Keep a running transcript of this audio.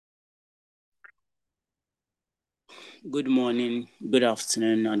Good morning, good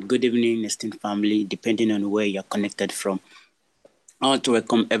afternoon, and good evening, esteemed family, depending on where you're connected from. I want to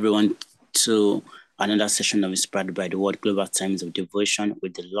welcome everyone to another session of Inspired by the Word Global Times of Devotion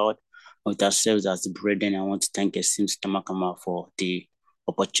with the Lord, with ourselves as the brethren. I want to thank Esteemed Stamakama for the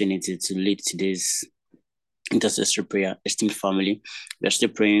opportunity to lead today's intercessory prayer. Esteemed family, we are still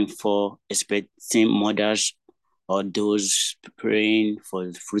praying for expecting mothers or those praying for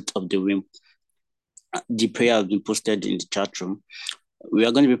the fruit of the womb. The prayer has been posted in the chat room. We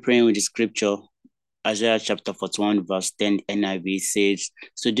are going to be praying with the scripture. Isaiah chapter 41 verse 10 NIV says,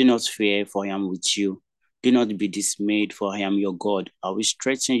 "So do not fear, for I am with you. Do not be dismayed, for I am your God. I will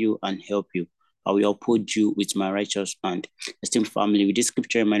strengthen you and help you. I will uphold you with my righteous hand." Esteemed family, with this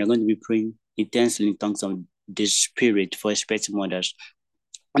scripture in mind, I'm going to be praying intensely in tongues of the Spirit for expecting mothers.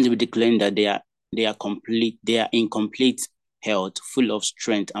 And we declaring that they are in complete health, full of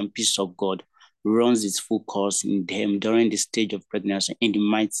strength and peace of God, runs its full course in them during the stage of pregnancy, in the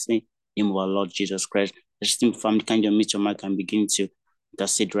mighty name of our Lord Jesus Christ. Esteemed family, can you meet your mic and begin to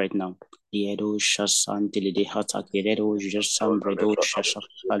intercede right now? Liedo shasan delede hatak yedo jasam bredo shasha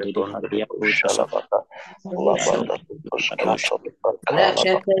alede hadia shasha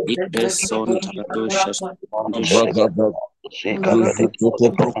Igreson tarado shasha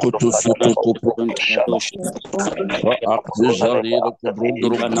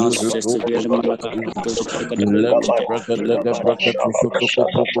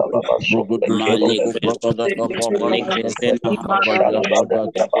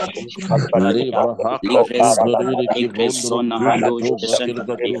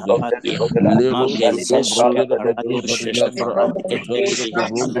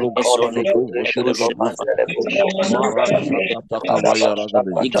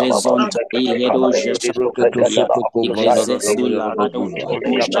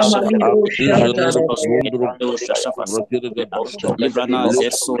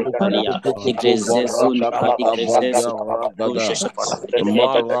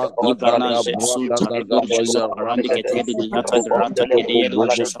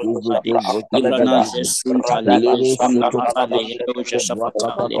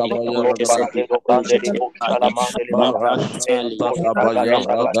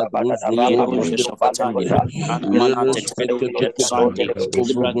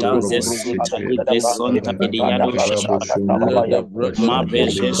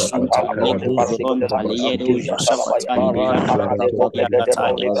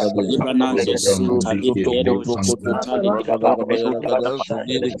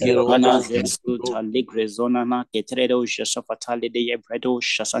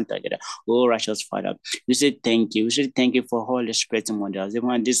Oh, righteous Father, we say thank you. We say thank you for all the spirit wonders.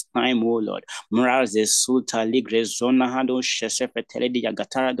 Even at this time, oh Lord, Mraz the Sulta Ligre Zona Hado Shesefetele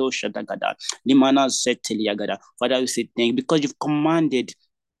Yagatara do Shadagada, Limana Seteli Yagada. Father, we say thank you because you've commanded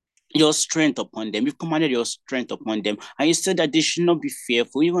your strength upon them. You've commanded your strength upon them. And you said that they should not be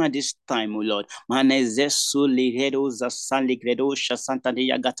fearful, even at this time, O Lord. Lord,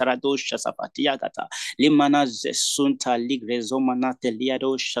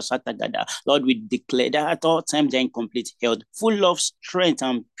 we declare that at all times they're in complete health, full of strength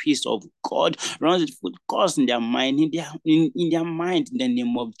and peace of God. Runs it full course in their mind, in their mind, in the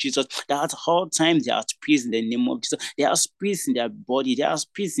name of Jesus. That at all times they are at peace in the name of Jesus. They have peace in their body, they have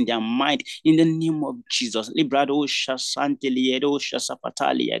peace in their mind in the name of Jesus.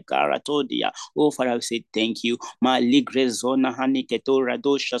 Oh, Father, I say thank you. But I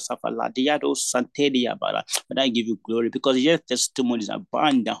give you glory because your testimonies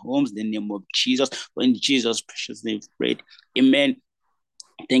abound in the homes in the name of Jesus. For in Jesus' precious name, prayed. Amen.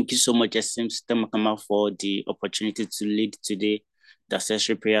 Thank you so much, esteemed Sister Makama, for the opportunity to lead today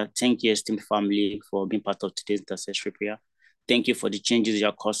intercessory prayer. Thank you, esteemed family, for being part of today's intercessory prayer. Thank you for the changes you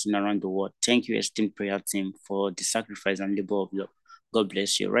are causing around the world. Thank you, esteemed prayer team, for the sacrifice and labor of love. God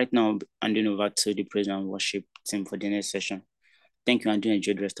bless you. Right now, I'm handing over to the praise and worship team for the next session. Thank you, and do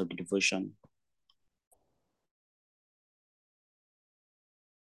enjoy the rest of the devotion.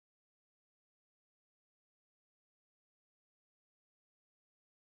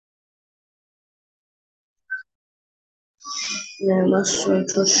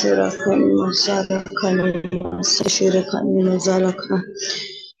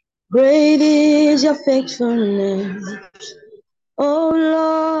 Great is your faithfulness, O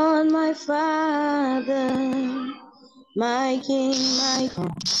Lord, my Father, my King, my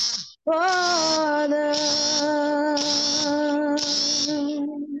Father.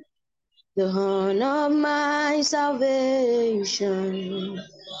 The horn of my salvation,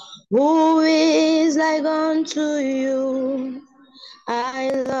 who is like unto you? I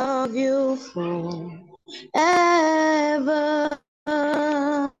love you for ever.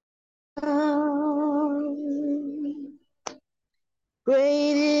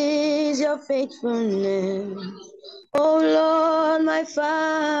 Great is your faithfulness, O Lord, my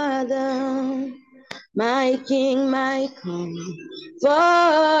Father, my King, my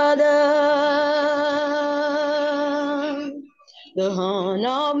Father, the horn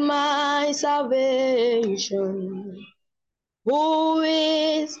of my salvation. Who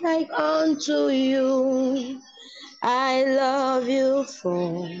is like unto you? I love you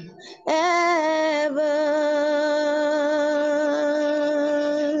forever.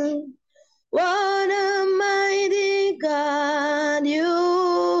 What a mighty God you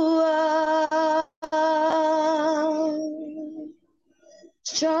are.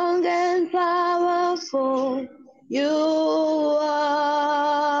 Strong and powerful you are.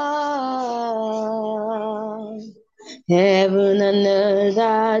 Heaven and earth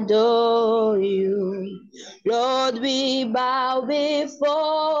adore you. Lord, we bow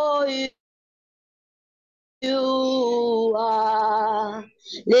before you. You are.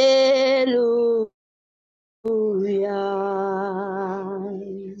 Hallelujah.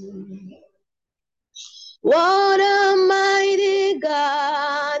 What a mighty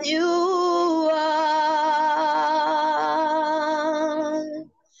God you are.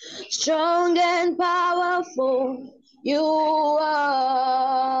 Strong and powerful you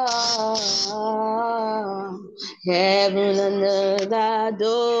are. Heaven and earth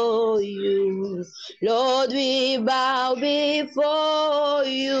adore you. Lord, we bow before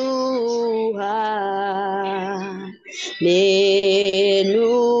you. Hallelujah.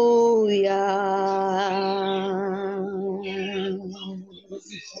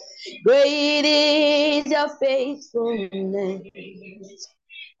 Great is your faithfulness,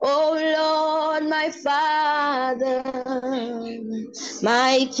 O Lord, my Father,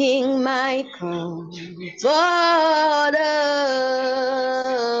 my King, my Comforter.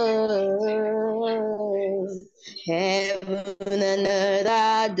 Heaven and earth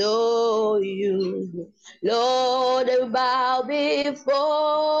adore you. Lord, I bow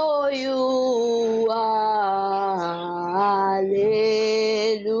before you. Hallelujah.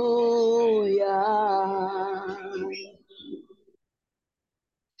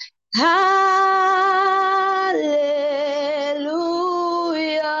 Hallelujah.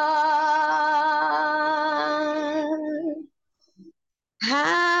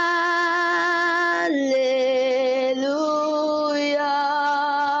 Hallelujah.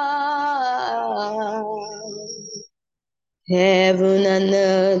 Heaven and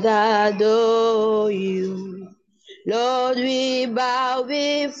earth adore you. Lord, we bow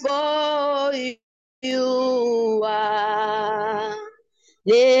before you. Hallelujah.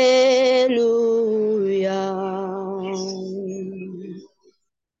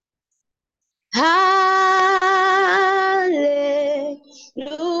 Hallelujah.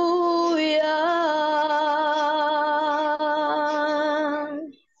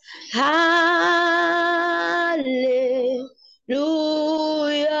 Hallelujah.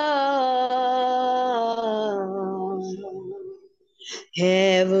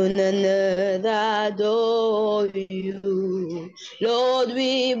 Heaven and earth adore you. Lord,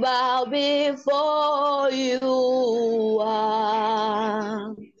 we bow before you.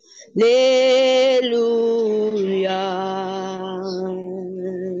 Hallelujah.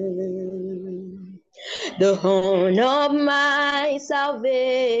 The horn of my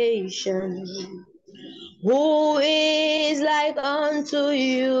salvation. Who is like unto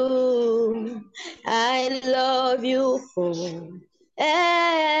you? I love you forever.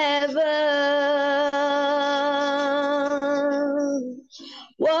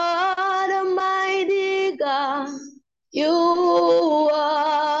 What a mighty God you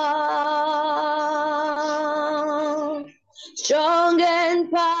are. Strong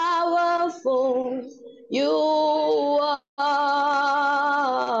and powerful you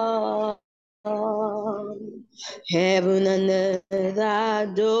are. Heaven and earth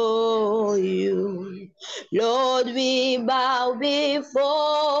adore you. Lord, we bow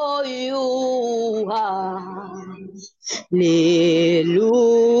before you. Hallelujah.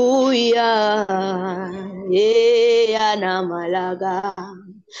 Yeah, namalaga.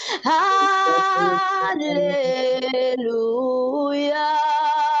 Hallelujah.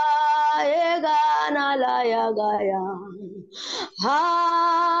 Eganalaya gaya.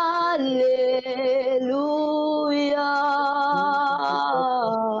 Hallelujah.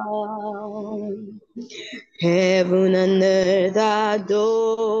 Heaven and earth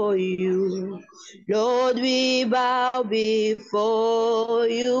adore you. Lord, we bow before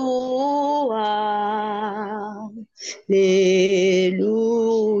you. Hallelujah.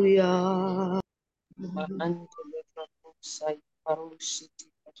 ma andele frakusai paroshiti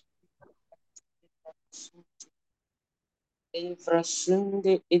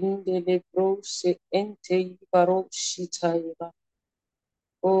Evrasunde indele brose ente paroshitaiba.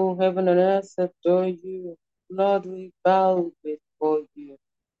 Oh, heaven and earth adore you. Lord, we bow before you.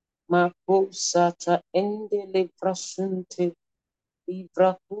 Makusata endele frasunte.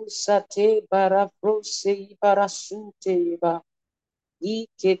 Ivrakusate barabrose ibarasunte iba.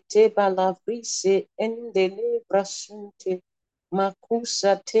 Ikete balavrise endele brasunte.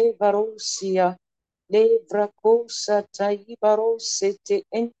 Makusate barosia. Levrakosata ibarosete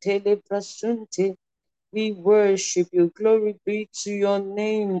entele brasunte. We worship you. Glory be to your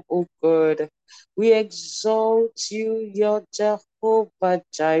name, O God. We exalt you, your Jehovah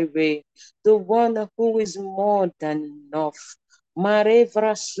Jireh, the one who is more than enough.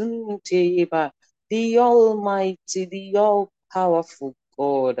 Marevra Sunteba, the Almighty, the all-powerful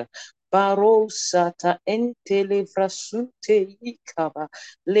God. Barosata ente levrasunte ikaba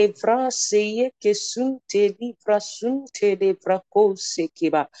levrase yeke sunte livrasunte levrakose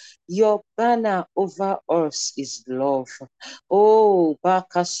kiba. Your banner over us is love. Oh,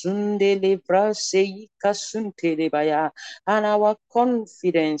 Bakasunde Lebrase Yikasunte Lebaya. And our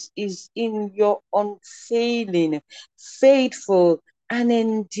confidence is in your unfailing, faithful, and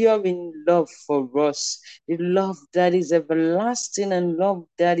enduring love for us. The love that is everlasting and love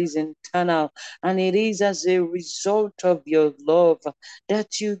that is eternal. And it is as a result of your love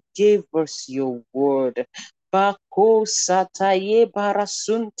that you gave us your word. Bako sataye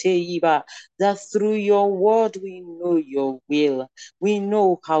barasunte iba, that through your word we know your will, we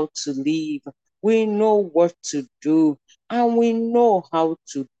know how to live, we know what to do, and we know how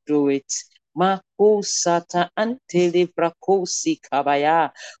to do it. Mako sata antele brakosi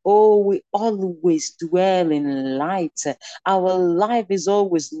kabaya. Oh, we always dwell in light. Our life is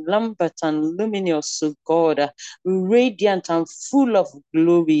always lambent and luminous, oh God, radiant and full of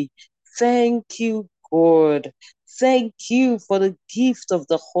glory. Thank you, God. Thank you for the gift of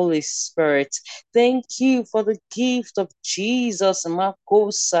the Holy Spirit. Thank you for the gift of Jesus,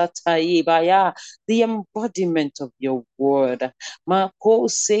 Makosataibaya, the embodiment of your word.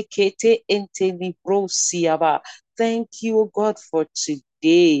 Makosekete entelibrosiaba. Thank you, O God, for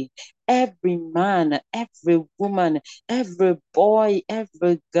today. Every man, every woman, every boy,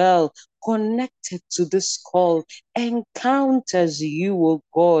 every girl connected to this call encounters you, O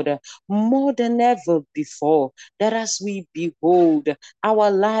God, more than ever before, that as we behold,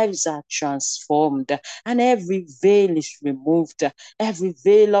 our lives are transformed and every veil is removed, every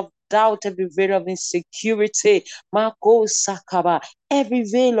veil of doubt, every veil of insecurity, Mako Sakaba, every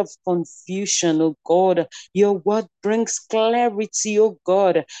veil of confusion, oh God. Your word brings clarity, oh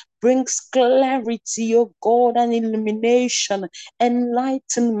God, brings clarity, oh God, and illumination,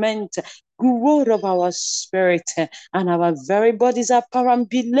 enlightenment, growth of our spirit, and our very bodies are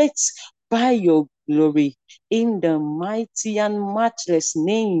perambulate by your glory, in the mighty and matchless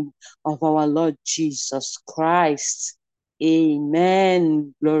name of our Lord Jesus Christ.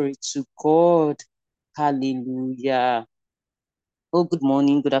 Amen. Glory to God. Hallelujah. Oh, good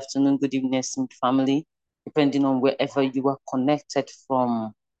morning, good afternoon, good evening, esteemed family, depending on wherever you are connected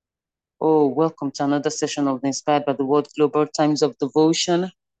from. Oh, welcome to another session of the Inspired by the Word Global Times of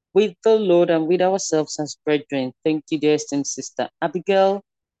Devotion with the Lord and with ourselves as brethren. Thank you, dear esteemed sister Abigail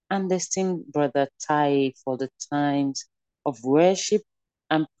and esteemed brother Tai, for the times of worship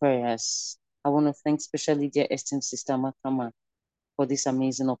and prayers. I want to thank especially dear esteemed sister Makama for this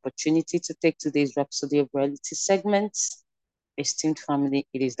amazing opportunity to take today's Rhapsody of Reality segments. Esteemed family,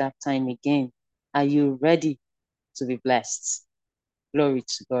 it is that time again. Are you ready to be blessed? Glory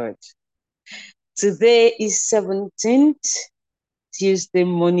to God. Today is 17th Tuesday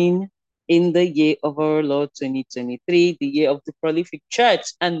morning in the year of our Lord 2023, the year of the prolific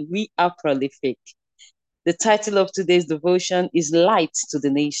church, and we are prolific. The title of today's devotion is Light to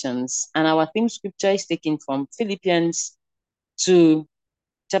the Nations, and our theme scripture is taken from Philippians 2,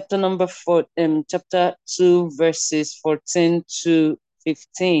 chapter 2, verses 14 to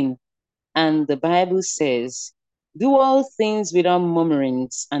 15. And the Bible says, do all things without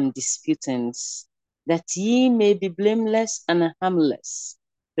murmurings and disputings, that ye may be blameless and harmless,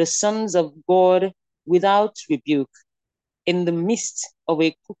 the sons of God without rebuke, in the midst of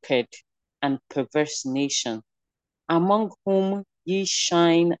a crooked and perverse nation, among whom ye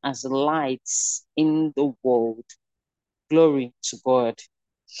shine as lights in the world. Glory to God.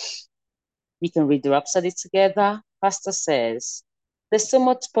 We can read the Rhapsody together. Pastor says, there's so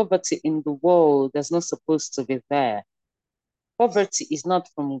much poverty in the world that's not supposed to be there. Poverty is not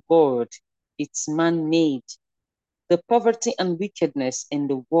from God, it's man-made. The poverty and wickedness in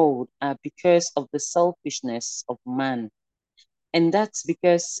the world are because of the selfishness of man. And that's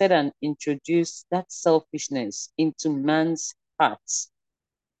because Satan introduced that selfishness into man's hearts.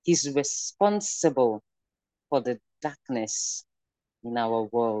 He's responsible for the darkness in our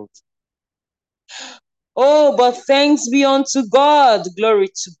world. Oh, but thanks be unto God. Glory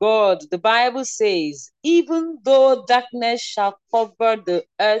to God. The Bible says, even though darkness shall cover the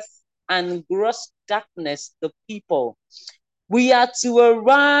earth and gross darkness the people, we are to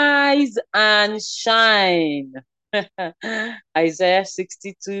arise and shine. Isaiah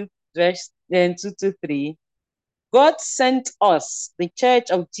 62, verse 2 to 3. God sent us, the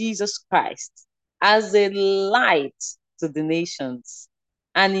church of Jesus Christ, as a light to the nations.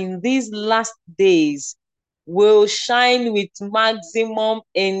 And in these last days, will shine with maximum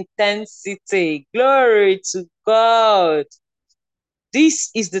intensity. Glory to God.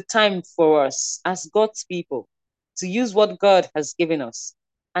 This is the time for us as God's people to use what God has given us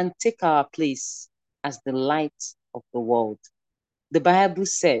and take our place as the light of the world. The Bible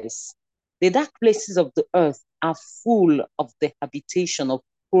says, the dark places of the earth are full of the habitation of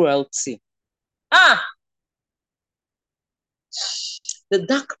cruelty. Ah! The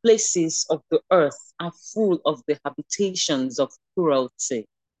dark places of the earth are full of the habitations of cruelty.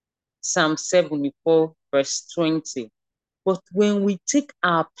 Psalm 74, verse 20. But when we take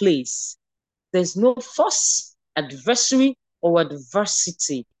our place, there's no force, adversary, or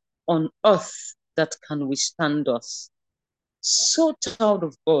adversity on earth that can withstand us. So, child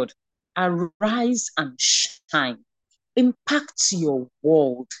of God, arise and shine. Impact your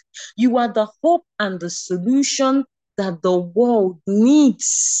world. You are the hope and the solution that the world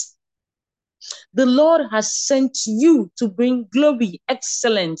needs. The Lord has sent you to bring glory,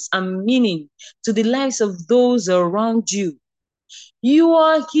 excellence, and meaning to the lives of those around you. You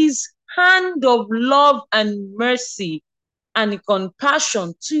are His hand of love and mercy and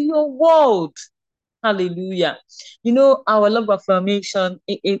compassion to your world. Hallelujah. You know, our love affirmation,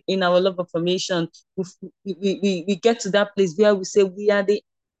 in our love affirmation, we get to that place where we say we are the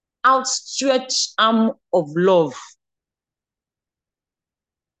outstretched arm of love.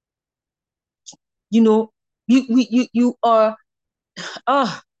 You know, you are,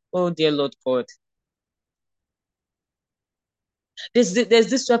 oh dear Lord God. There's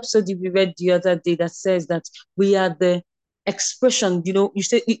this rhapsody we read the other day that says that we are the expression, you know, you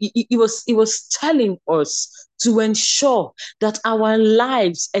said it was telling us to ensure that our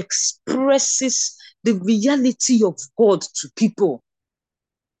lives expresses the reality of God to people.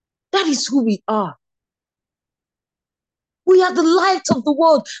 That is who we are. We are the light of the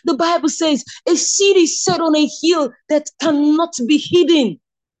world. The Bible says a city set on a hill that cannot be hidden.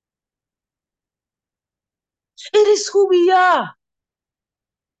 It is who we are.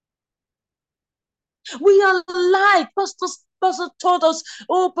 We are light. Pastor told us,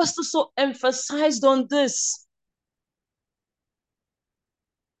 oh, Pastor so emphasized on this.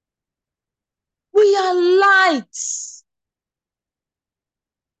 We are lights.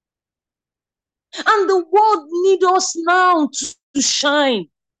 And the world needs us now to shine.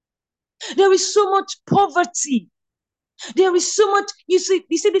 There is so much poverty. There is so much, you see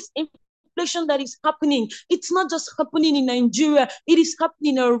this inflation that is happening. It's not just happening in Nigeria. It is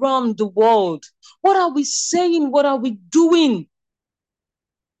happening around the world. What are we saying? What are we doing?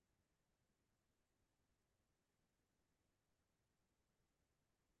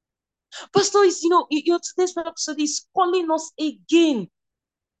 Pastor is, today's episode is calling us again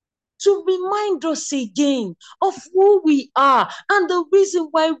to remind us again of who we are and the reason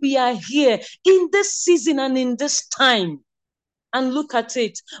why we are here in this season and in this time. And look at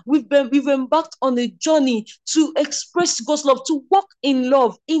it. We've embarked on a journey to express God's love, to walk in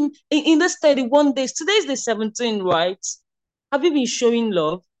love in this 31 days. Today is the 17th, right? Have you been showing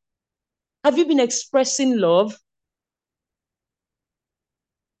love? Have you been expressing love?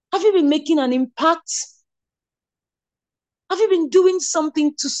 Have you been making an impact? Have you been doing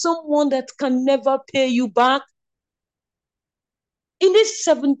something to someone that can never pay you back? In these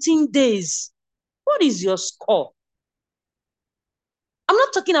 17 days, what is your score? I'm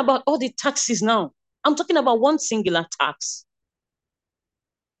not talking about all the taxes now. I'm talking about one singular tax.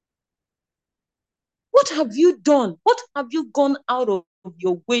 What have you done? What have you gone out of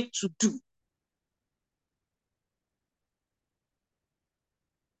your way to do?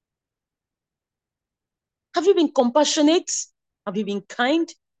 Have you been compassionate? Have you been kind?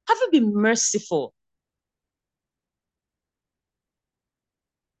 Have you been merciful?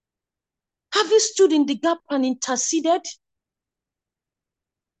 Have you stood in the gap and interceded?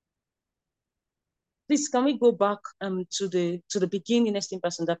 Please, can we go back to the beginning, next in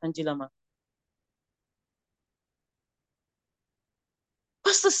person, that Angela?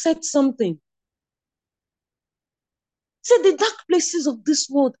 pastor said something. He said, the dark places of this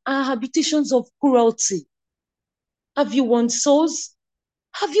world are habitations of cruelty. Have you won souls?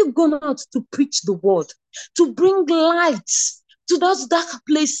 Have you gone out to preach the word, to bring light to those dark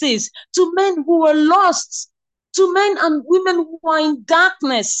places, to men who are lost, to men and women who are in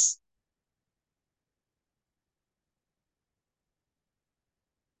darkness?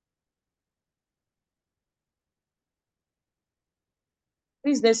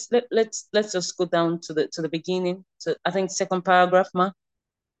 Please let's just go down to the beginning. So I think second paragraph, ma.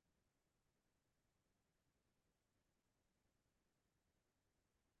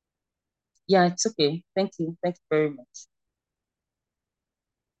 Yeah, it's okay. Thank you. Thank you very much.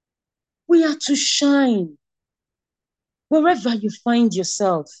 We are to shine wherever you find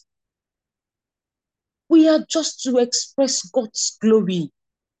yourself. We are just to express God's glory.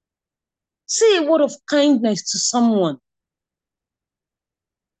 Say a word of kindness to someone.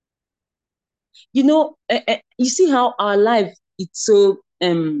 You know, you see how our life, it's so,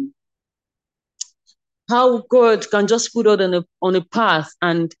 how God can just put us on a path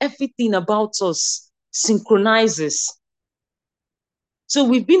and everything about us synchronizes. So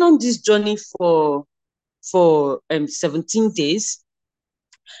we've been on this journey for 17 days.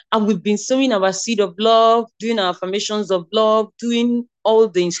 And we've been sowing our seed of love, doing our affirmations of love, doing all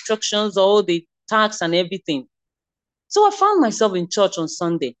the instructions, all the tasks and everything. So I found myself in church on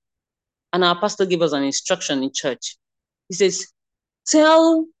Sunday, and our pastor gave us an instruction in church. He says,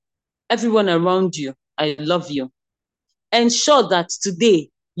 tell everyone around you, I love you. Ensure that today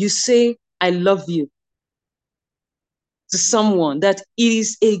you say, I love you to someone, that it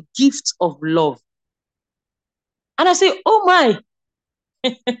is a gift of love. And I say, oh my.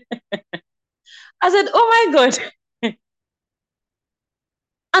 I said, oh my God.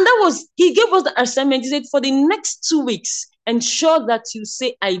 And that was, he gave us the assignment. He said, for the next 2 weeks, ensure that you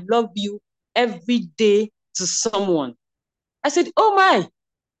say, I love you every day to someone. I said, oh my,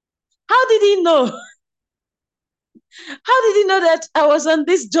 how did he know? How did he know that I was on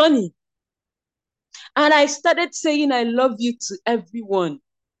this journey? And I started saying, I love you to everyone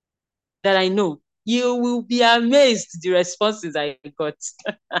that I know. You will be amazed the responses I got.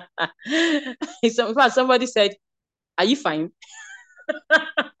 In fact, somebody said, are you fine?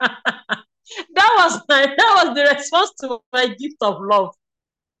 that was the response to my gift of love.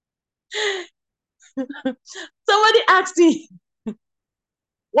 Somebody asked me,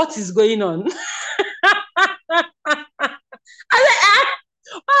 what is going on? I said,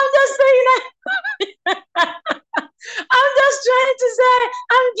 I'm just saying that. I'm just trying to say,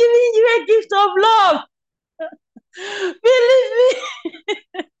 I'm giving you a gift of love. Believe me.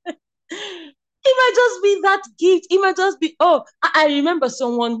 It might just be that gift. It might just be, oh, I remember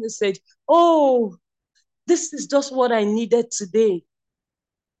someone who said, oh, this is just what I needed today.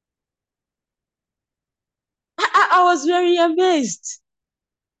 I was very amazed.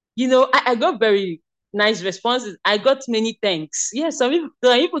 You know, I got very nice responses. I got many thanks. Yes, some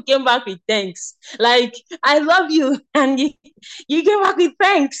people came back with thanks. Like, I love you. And you came back with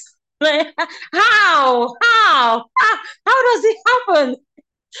thanks. Like, how? How does it happen?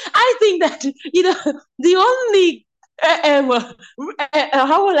 I think that, you know, the only,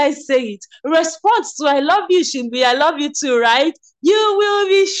 how will I say it? Response to I love you should be I love you too, right? You will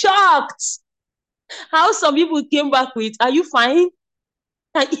be shocked how some people came back with, are you fine?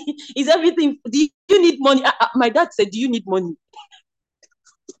 Is everything, do you need money? My dad said, do you need money?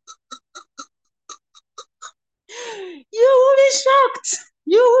 You will be shocked.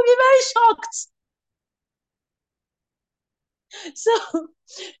 You will be very shocked. So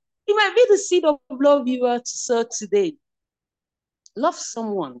it might be the seed of love you are to sow today. Love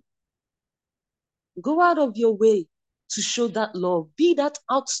someone. Go out of your way to show that love. Be that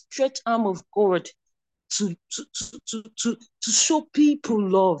outstretched arm of God to show people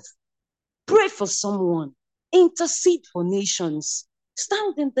love. Pray for someone. Intercede for nations.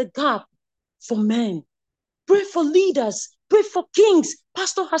 Stand in the gap for men. Pray for leaders. Pray for kings.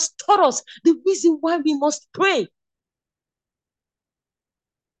 Pastor has taught us the reason why we must pray.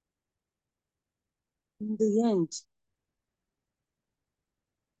 In the end,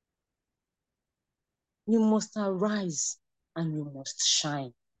 you must arise and you must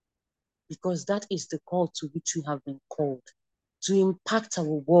shine, because that is the call to which we have been called, to impact our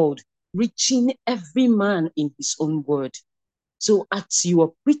world, reaching every man in his own word. So as you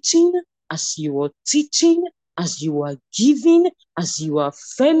are preaching, as you are teaching, as you are giving, as you are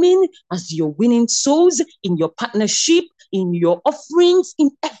affirming, as you're winning souls in your partnership, in your offerings,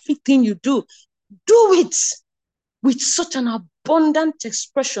 in everything you do it with such an abundant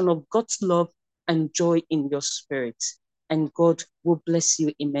expression of God's love and joy in your spirit. and God will bless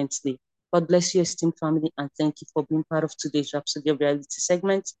you immensely. God bless you, esteemed family, and thank you for being part of today's Rhapsody of Reality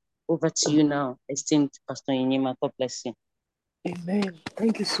segment. Over to you now, esteemed Pastor Inyema. God bless you. Amen.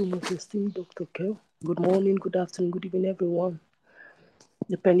 Thank you so much, esteemed Dr. Kel. Good morning, good afternoon, good evening, everyone,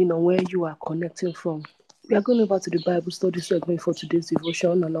 depending on where you are connecting from. We are going over to the Bible study segment for today's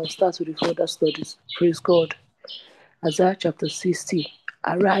devotion, and I'll start with the further studies. Praise God. Isaiah chapter 60.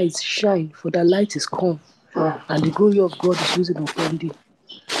 Arise, shine, for the light is come, and the glory of God is risen upon thee.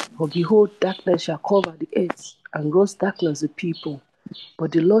 For behold, darkness shall cover the earth, and gross darkness the people.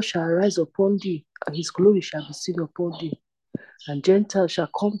 But the Lord shall arise upon thee, and his glory shall be seen upon thee. And Gentiles shall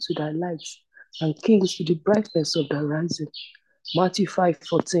come to thy light, and kings to the brightness of thy rising. Matthew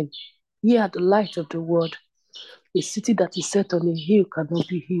 5:14. Ye are the light of the world. A city that is set on a hill cannot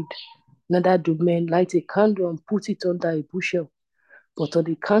be hid. Neither do men light a candle and put it under a bushel, but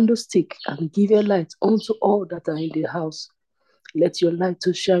on a candlestick, and give a light unto all that are in the house. Let your light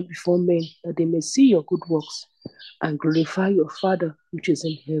so shine before men, that they may see your good works, and glorify your Father which is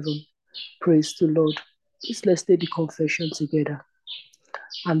in heaven. Praise the Lord. Please let's take the confession together.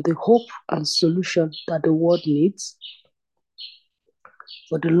 And the hope and solution that the world needs.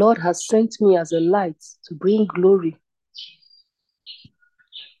 For the Lord has sent me as a light to bring glory,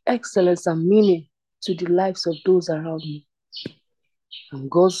 excellence, and meaning to the lives of those around me. And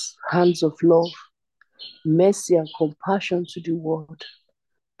God's hands of love, mercy, and compassion to the world.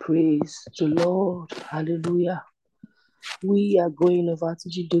 Praise the Lord. Hallelujah. We are going over to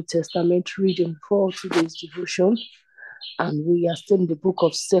the New Testament reading for today's devotion, and we are still in the book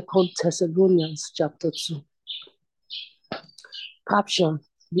of 2 Thessalonians chapter 2. Caption: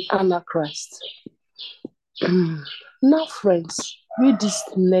 the Antichrist. Now, friends, read these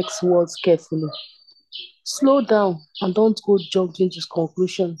next words carefully. Slow down and don't go jumping to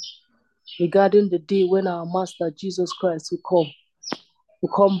conclusion regarding the day when our Master Jesus Christ will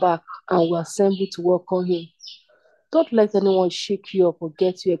come back and will assemble to welcome him. Don't let anyone shake you up or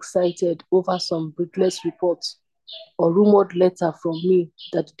get you excited over some breathless report or rumored letter from me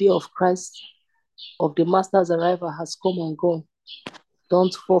that the day of Christ, of the Master's arrival, has come and gone.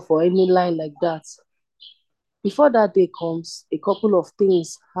 Don't fall for any line like that. Before that day comes, a couple of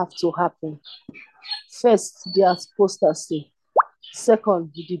things have to happen. First, the apostasy.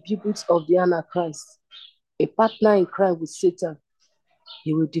 Second, the debut of the Antichrist, a partner in crime with Satan.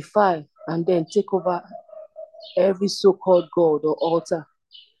 He will defy and then take over every so-called god or altar.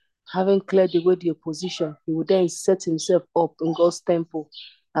 Having cleared away the opposition, he will then set himself up in God's temple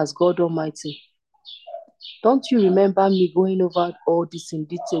as God Almighty. Don't you remember me going over all this in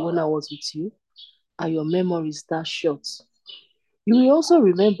detail when I was with you? And your memory is that short. You will also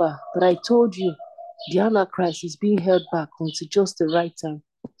remember that I told you the Antichrist is being held back until just the right time.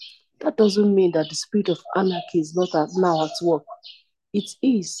 That doesn't mean that the spirit of anarchy is not now at work. It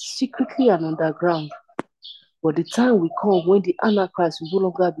is secretly and underground. But the time will come when the Antichrist will no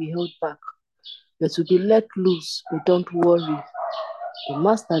longer be held back, but will be let loose. But don't worry. The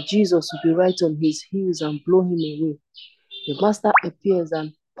Master Jesus will be right on his heels and blow him away. The Master appears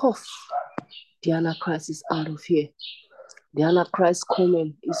and puff, the Antichrist is out of here. The Antichrist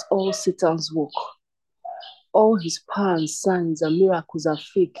coming is all Satan's work. All his power and signs and miracles are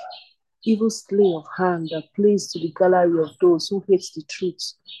fake. Evil sleight of hand that plays to the gallery of those who hate the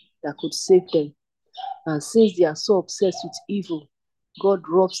truth that could save them. And since they are so obsessed with evil, God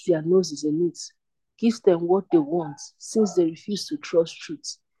rubs their noses in it, gives them what they want. Since they refuse to trust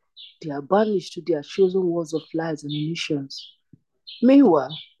truth, they are banished to their chosen words of lies and illusions.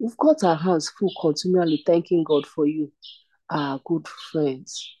 Meanwhile, we've got our hands full continually thanking God for you, our good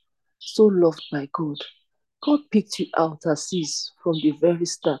friends, so loved by God. God picked you out as His from the very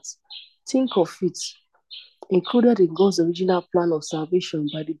start. Think of it, included in God's original plan of salvation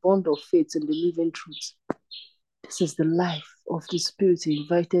by the bond of faith in the living truth. This is the life of the Spirit He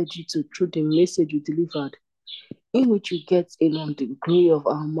invited you to through the message you delivered, in which you get in on the glory of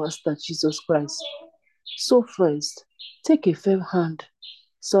our Master Jesus Christ. So, friends, take a firm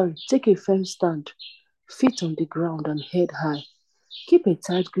stand, feet on the ground and head high. Keep a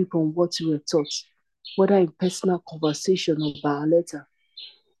tight grip on what you were taught, whether in personal conversation or by a letter.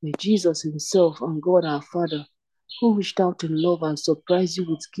 May Jesus Himself and God our Father, who reached out in love and surprised you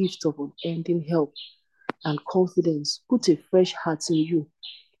with gifts of unending help and confidence, put a fresh heart in you,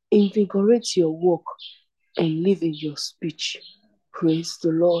 invigorate your work, and live in your speech. Praise the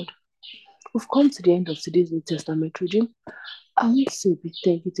Lord. We've come to the end of today's New Testament reading. I want to say a big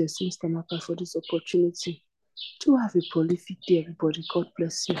thank you to Sister Tamaka for this opportunity. To have a prolific day, everybody. God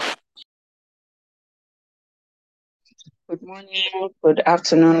bless you. Good morning, good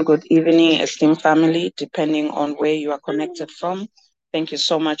afternoon, good evening, esteemed family, depending on where you are connected from. Thank you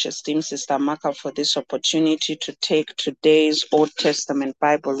so much, esteemed Sister Maka, for this opportunity to take today's Old Testament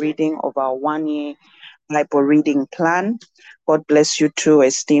Bible reading of our 1 year Bible reading plan. God bless you too,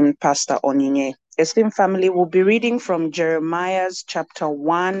 esteemed Pastor Onyinye. Esteemed family, we'll be reading from Jeremiah's chapter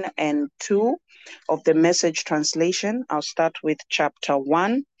 1 and 2 of the Message translation. I'll start with chapter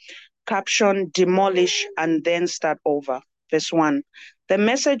 1. Caption, demolish and then start over. Verse 1. The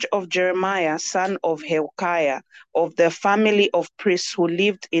message of Jeremiah, son of Hilkiah, of the family of priests who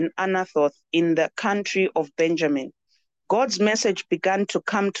lived in Anathoth in the country of Benjamin. God's message began to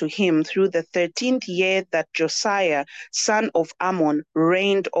come to him through the 13th year that Josiah, son of Ammon,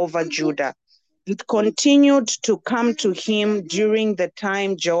 reigned over Judah. It continued to come to him during the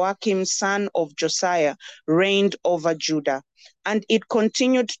time Joachim, son of Josiah, reigned over Judah. And it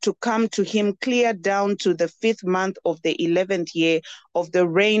continued to come to him clear down to the 5th month of the 11th year of the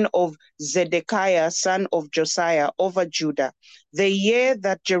reign of Zedekiah, son of Josiah, over Judah, the year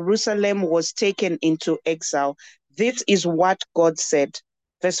that Jerusalem was taken into exile. This is what God said.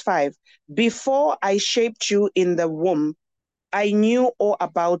 Verse 5, before I shaped you in the womb, I knew all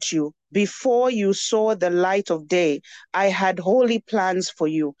about you. Before you saw the light of day, I had holy plans for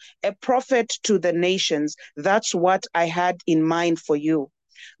you, a prophet to the nations. That's what I had in mind for you.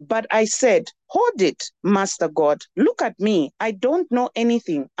 But I said, hold it, Master God. Look at me. I don't know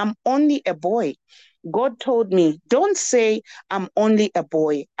anything. I'm only a boy. God told me, don't say I'm only a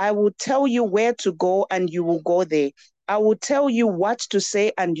boy. I will tell you where to go and you will go there. I will tell you what to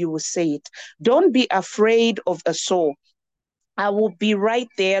say and you will say it. Don't be afraid of a soul. I will be right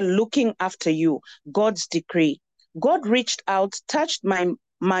there looking after you. God's decree. God reached out, touched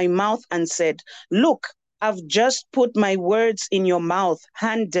my mouth and said, look, I've just put my words in your mouth,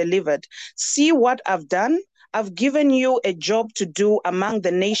 hand delivered. See what I've done? I've given you a job to do among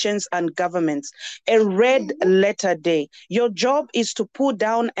the nations and governments, a red letter day. Your job is to pull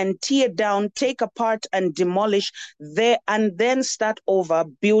down and tear down, take apart and demolish there, and then start over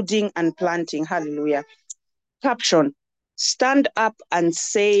building and planting. Hallelujah. Caption, stand up and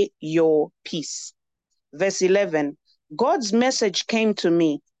say your piece. Verse 11, God's message came to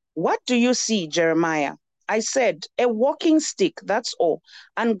me. What do you see, Jeremiah? I said, a walking stick, that's all.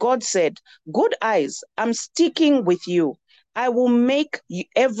 And God said, good eyes, I'm sticking with you. I will make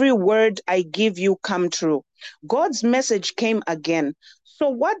every word I give you come true. God's message came again. So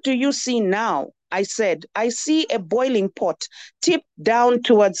what do you see now? I said, I see a boiling pot tipped down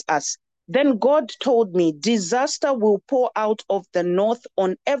towards us. Then God told me, disaster will pour out of the north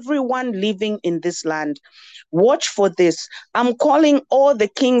on everyone living in this land. Watch for this. I'm calling all the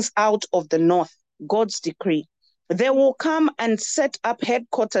kings out of the north. God's decree. They will come and set up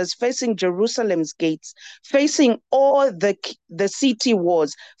headquarters facing Jerusalem's gates, facing all the city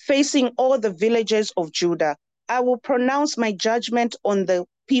walls, facing all the villages of Judah. I will pronounce my judgment on the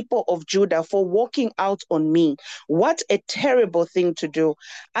people of Judah for walking out on me. What a terrible thing to do.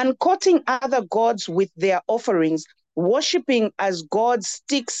 And cutting other gods with their offerings, worshipping as gods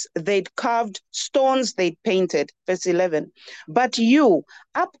sticks they'd carved, stones they'd painted. Verse 11. But you,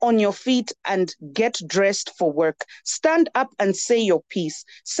 up on your feet and get dressed for work. Stand up and say your piece.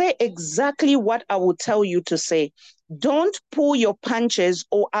 Say exactly what I will tell you to say. Don't pull your punches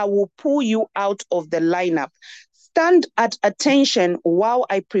or I will pull you out of the lineup. Stand at attention while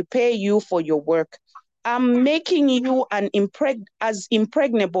I prepare you for your work. I'm making you as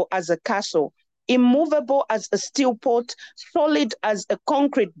impregnable as a castle, immovable as a steel pot, solid as a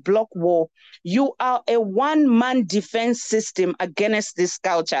concrete block wall. You are a one-man defense system against this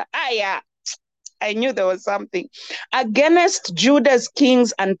culture. Yeah. I knew there was something. Against Judah's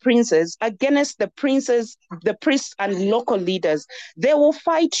kings and princes, against the princes, the priests and local leaders. They will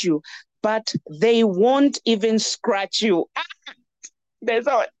fight you, but they won't even scratch you. There's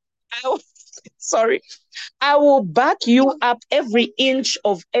all. Sorry. I will back you up every inch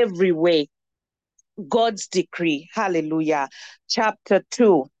of every way. God's decree. Hallelujah. Chapter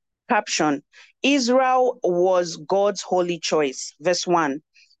 2. Caption. Israel was God's holy choice. Verse 1.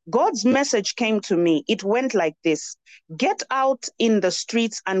 God's message came to me. It went like this. Get out in the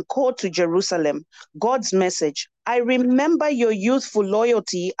streets and call to Jerusalem. God's message. I remember your youthful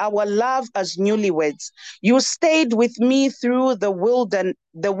loyalty, our love as newlyweds. You stayed with me through the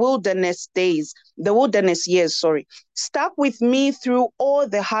wilderness days, the wilderness years, sorry. Stuck with me through all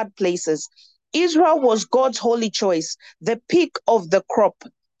the hard places. Israel was God's holy choice, the pick of the crop.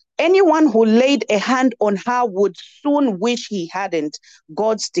 Anyone who laid a hand on her would soon wish he hadn't.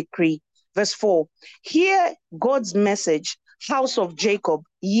 God's decree. Verse 4. Hear God's message. house of Jacob.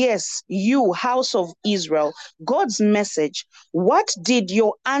 Yes, you, house of Israel. God's message. What did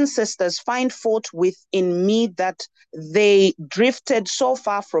your ancestors find fault with in me that they drifted so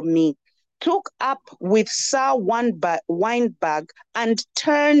far from me? Took up with sour wine bag and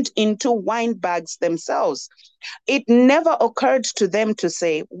turned into wine bags themselves. It never occurred to them to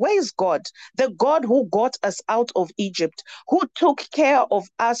say, where is God? The God who got us out of Egypt, who took care of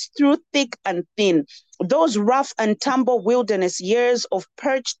us through thick and thin, those rough and tumble wilderness years of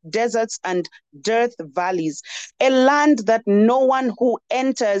parched deserts and dearth valleys, a land that no one who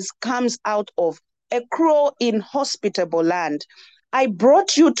enters comes out of, a cruel, inhospitable land. I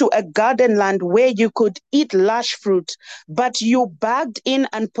brought you to a garden land where you could eat lush fruit, but you bagged in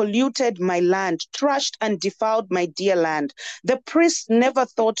and polluted my land, trashed and defiled my dear land. The priests never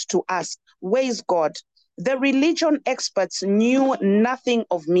thought to ask, where is God? The religion experts knew nothing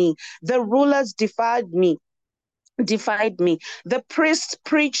of me. The rulers defied me. The priests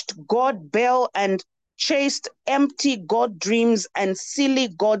preached God Baal and chased empty God dreams and silly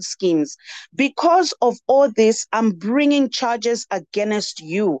God schemes. Because of all this, I'm bringing charges against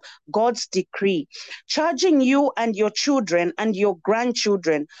you, God's decree, charging you and your children and your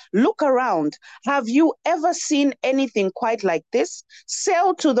grandchildren. Look around. Have you ever seen anything quite like this?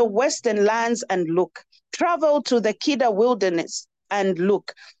 Sail to the western lands and look. Travel to the Kedar wilderness and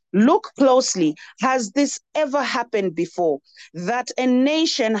look. Look closely. Has this ever happened before? That a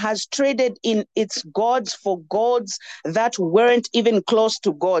nation has traded in its gods for gods that weren't even close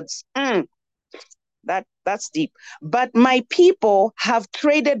to gods. That's deep. But my people have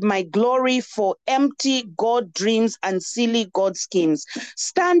traded my glory for empty God dreams and silly God schemes.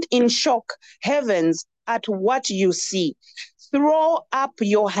 Stand in shock, heavens, at what you see. Throw up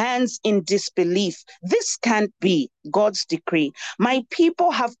your hands in disbelief. This can't be God's decree. My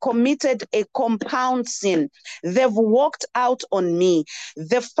people have committed a compound sin. They've walked out on me,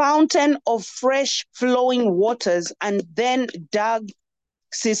 the fountain of fresh flowing waters, and then dug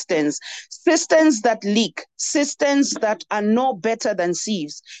cisterns that leak, cisterns that are no better than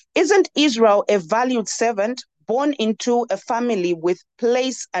sieves. Isn't Israel a valued servant born into a family with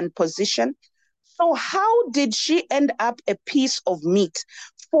place and position? So, how did she end up a piece of meat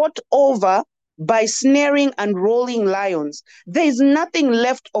fought over by snaring and rolling lions? There is nothing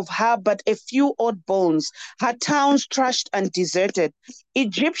left of her but a few odd bones, her towns trashed and deserted.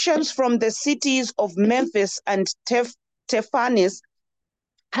 Egyptians from the cities of Memphis and Tephanis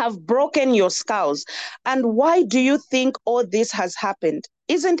have broken your skulls. And why do you think all this has happened?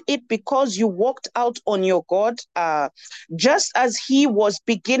 Isn't it because you walked out on your God just as he was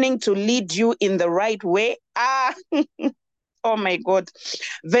beginning to lead you in the right way? Oh my God.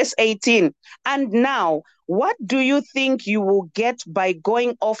 Verse 18. And now, what do you think you will get by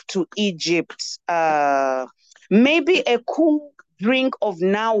going off to Egypt? Maybe a cool drink of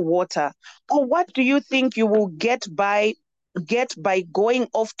now water. Or what do you think you will get by going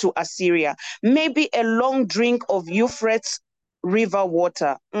off to Assyria? Maybe a long drink of Euphrates river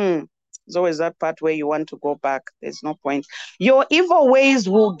water. There's always that part where you want to go back. There's no point. Your evil ways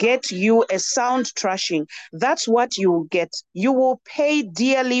will get you a sound thrashing. That's what you will get. You will pay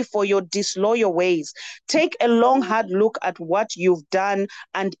dearly for your disloyal ways. Take a long, hard look at what you've done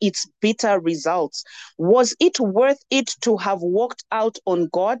and its bitter results. Was it worth it to have walked out on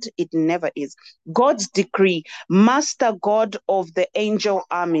God? It never is. God's decree, Master God of the angel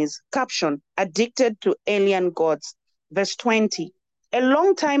armies. Caption, addicted to alien gods. Verse 20. A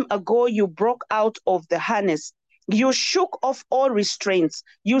long time ago, you broke out of the harness. You shook off all restraints.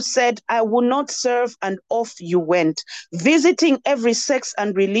 You said, I will not serve, and off you went, visiting every sex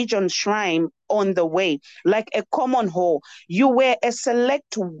and religion shrine on the way, like a common whore. You were a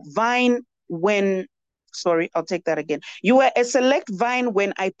select vine when Sorry, I'll take that again. You were a select vine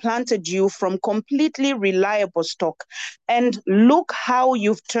when I planted you from completely reliable stock. And look how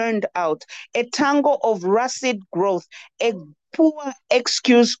you've turned out, a tangle of rusted growth, a poor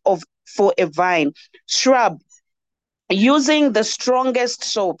excuse for a vine. Shrub using the strongest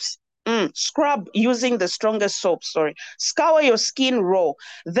soaps. Scrub using the strongest soap, sorry. Scour your skin raw.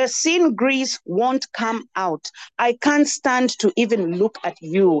 The sin grease won't come out. I can't stand to even look at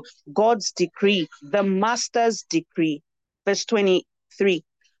you. God's decree, the master's decree. Verse 23.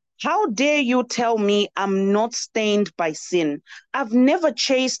 How dare you tell me I'm not stained by sin? I've never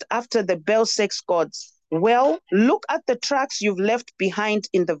chased after the Baal sex gods. Well, look at the tracks you've left behind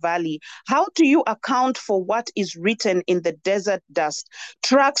in the valley. How do you account for what is written in the desert dust?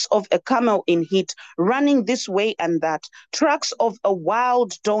 Tracks of a camel in heat, running this way and that. Tracks of a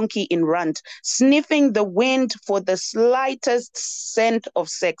wild donkey in rant, sniffing the wind for the slightest scent of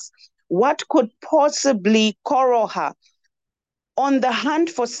sex. What could possibly quarrel her? on the hunt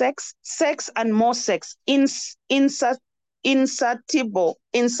for sex, sex and more sex, insatiable,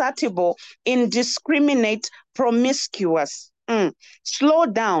 indiscriminate, promiscuous. Slow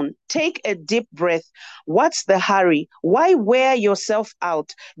down, take a deep breath. What's the hurry? Why wear yourself out?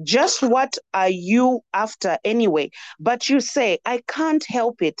 Just what are you after anyway? But you say, I can't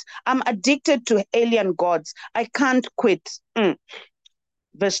help it. I'm addicted to alien gods. I can't quit.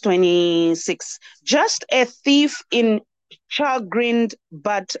 Verse 26. Just a thief in chagrined,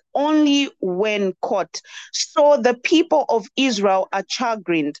 but only when caught. So the people of Israel are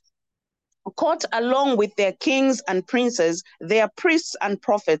chagrined, caught along with their kings and princes, their priests and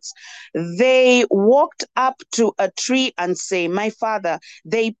prophets. They walked up to a tree and say, my father.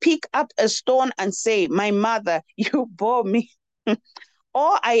 They pick up a stone and say, my mother, you bore me.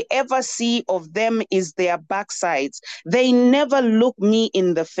 All I ever see of them is their backsides. They never look me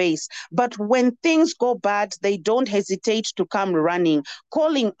in the face. But when things go bad, they don't hesitate to come running,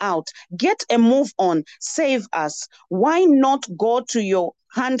 calling out, get a move on, save us. Why not go to your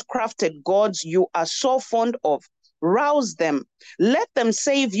handcrafted gods you are so fond of? Rouse them. Let them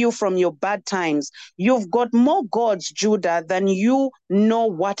save you from your bad times. You've got more gods, Judah, than you know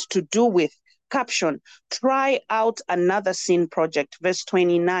what to do with. Caption, try out another sin project. Verse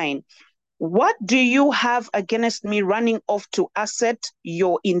 29. What do you have against me running off to assert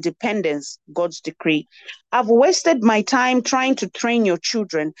your independence? God's decree. I've wasted my time trying to train your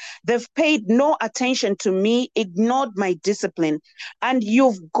children. They've paid no attention to me, ignored my discipline, and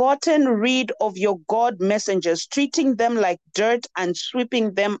you've gotten rid of your God messengers, treating them like dirt and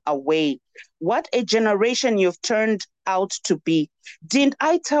sweeping them away. What a generation you've turned out to be. Didn't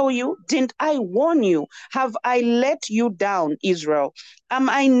I tell you? Didn't I warn you? Have I let you down, Israel? Am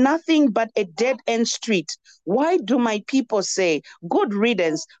I nothing but a dead-end street? Why do my people say, good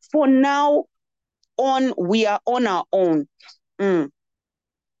riddance, for now on we are on our own?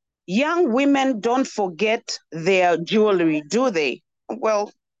 Young women don't forget their jewelry, do they?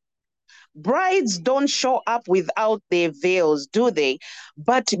 Well, brides don't show up without their veils, do they?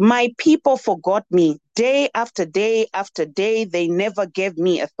 But my people forgot me. Day after day after day, they never gave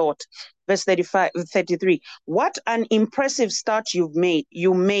me a thought. Verse 33. What an impressive start you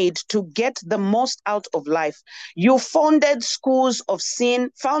made to get the most out of life. You founded schools of sin,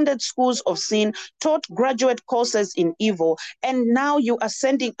 taught graduate courses in evil, and now you are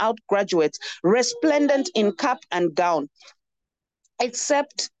sending out graduates resplendent in cap and gown.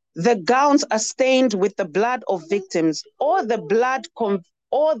 Except the gowns are stained with the blood of victims, or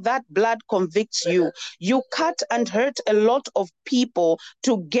that blood convicts you. You cut and hurt a lot of people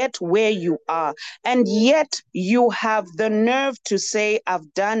to get where you are. And yet you have the nerve to say,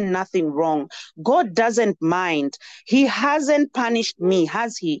 I've done nothing wrong. God doesn't mind. He hasn't punished me,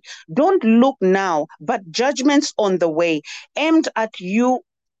 has he? Don't look now, but judgment's on the way, aimed at you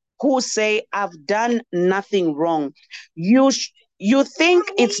who say, I've done nothing wrong. You think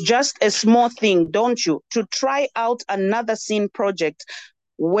it's just a small thing, don't you, to try out another sin project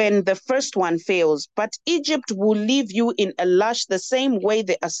when the first one fails? But Egypt will leave you in a lash the same way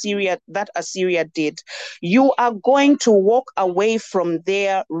that Assyria did. You are going to walk away from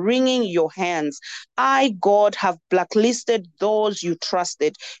there wringing your hands. I, God, have blacklisted those you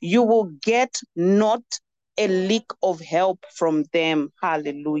trusted. You will get not a lick of help from them.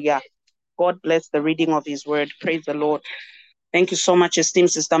 Hallelujah. God bless the reading of his word. Praise the Lord. Thank you so much, esteemed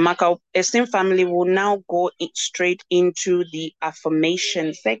Sister Maka. Esteemed family, will now go straight into the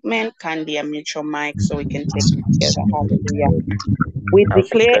affirmation segment. Kindly unmute your mic so we can take it together. Hallelujah. We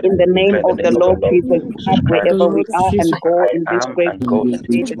declare in the name of the Lord Jesus Christ, The wherever we Lord are and Jesus go in this great Amen.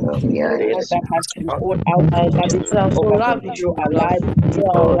 community, the Spirit of God that has been poured out lavishly over us through our lives, through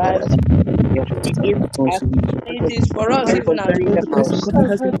our lives, He is us It is for us, and for even as bearing we the the grace fruit. of God that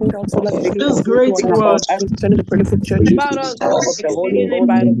has been poured out so We lavishly this declare over this great everyone one in our about word lives us, concerning the prolific church. about us, power God, of the Holy beginning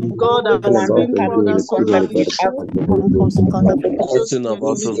Ghost. by No God that has one been comes poured in out so contact with lavishly. us No one comes in from contact the with us. past Jesus' Everything name,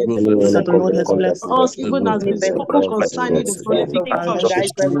 about we us begin goes to like That this. the pray. Lord has blessed. Us, even as we've universe. spoken concerning the There is prolific a church,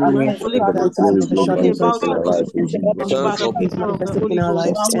 diverse Our prolific amount Father, of it's church, in the us. shadow speaking of about mercy. us, The by Thank the God body for power of the Manifested Holy in our Ghost.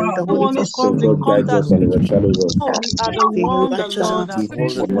 lives and the Holy Anyone who Ghost. comes in contact with know we are the The Holy one the Baptist. Lord has the Holy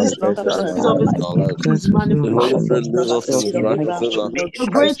used. Spirit manifest The us seed manifesting of our His in life. our lives. is The Holy manifesting. Spirit leads us The in seed His of righteous Isaac, favor. The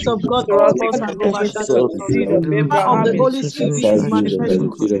grace of God upon us has overshadowed So, us. the seed of The power of the Abraham, Holy Spirit is manifesting.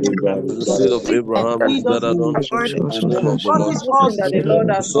 the seed of The Abraham is seed of gathered the on word in the name of the Lord. causes us that the Lord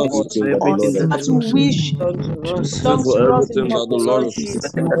has So, called that wish unto us, so belongs for to us everything in that the Lord Lord is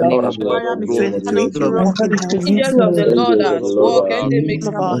Jesus. faithful. In the Lord name is of the Lord Lord of Jesus, glory. anything Thank to you. rock in The the angels of the Thank Lord you, are at Jehovah work God. and they make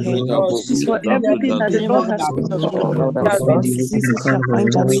of our heaven head. and earth This is for everything that the Lord has put us through. shall be This is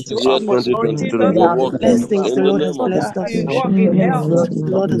financial The year because breakthrough. Lord 2023, Jesus we is walk with in us. Blessed it. things the In the Lord has name of blessed Jesus. us We with. walk in Many health. fruits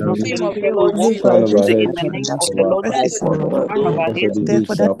the Lord has The brought name to of the you. Lord Move Jesus. Crown forward of our today head in the name of to the our Lord Blessed Jesus. is the fruit of our for lips. the day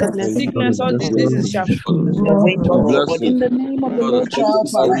Therefore, that sharp. goodness and Sickness or prosperity will diseases not shall be flee the weight The of our body. blessing, In the name of the God is Lord shall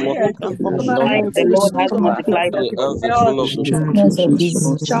Jesus, multiplying more ahead. than and from able. our Time head the to the Lord sole has of our feet. multiplied The earth is Health full of His goodness glory. and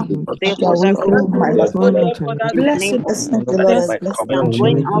Jesus. Shall Therefore, that goodness praise Bless and the the good Lord. Lord for that blessing goodness. us and the Lord has blessing. blessed in our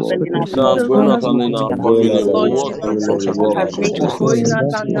going out and in our In our coming. The going Lord out has and in our multiplied. coming Thank in, you, we Lord walk Jesus. in So it. for We that, walk I in just it. In our want going to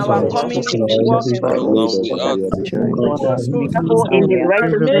out and in our coming in, we walk in for it. Just now we for add to it. Therefore, in His We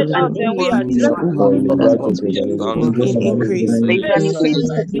righteousness made and out in and we His are peace, blessed. For in His that's what righteousness and in His we peace. do. Thank Satan, you. he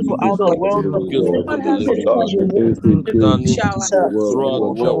visits people out of the world, but Thank you, Lord, for the he living says God. you walk Sustaining Shower. the world you through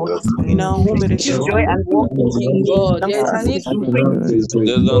walk and and well. walk in our home, it is joy joy. and walk in In peace. God, there is Uh, an praise There's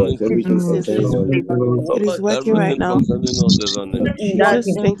the an Lord. increase Increases. concerning us. It is God. working right Everything now. concerning us, there's an Thank you, increase. In that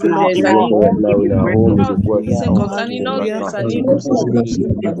Jesus. in, Thank you, Lord. There is in an our Working right home, now it in is our working. homes, it's Hallelujah. working. blessing Oh, concerning us, there is hallelujah. an increase.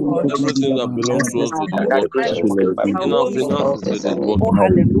 Everything that belongs to us is That working. is Life working. In our finances, it is Oh, working.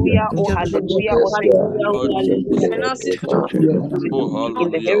 hallelujah. Oh, Thank you, hallelujah. Oh, Jesus. thank you, Hallelujah, Lord Jesus. Jesus. finances Oh,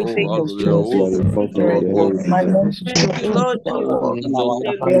 In the hallelujah. very Oh, face of hallelujah. Jesus. Oh, The function of Lord the God. Holy Ghost. Thank you, Lord Jesus.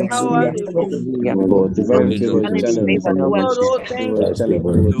 In our Hallelujah. hallelujah. Hallelujah. Hallelujah. For divine favor is And a in His channel favor, no one Lord, is. oh, thank Favor you. is channel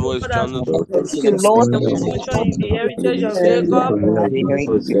towards Lord, us. for that Thank you, Lord. promotion in the heritage of Jacob.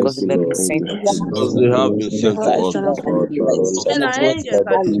 Because Thank the you, Lord Lord. is sent to us. Because they have been sent to Lord is us. trying to And He is And sent our to us. angels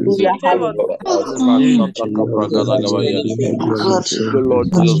are Hallelujah. in favor. Hallelujah. Thank you,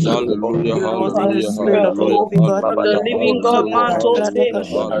 Lord Jesus. Hallelujah, cause the hallelujah, spirit of hallelujah, envy, God. Of the hallelujah, living God, hallelujah, man, to hallelujah, say,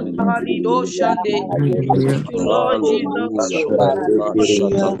 hallelujah. Hallelujah, Shande. Thank you, Lord Jesus. Hallelujah.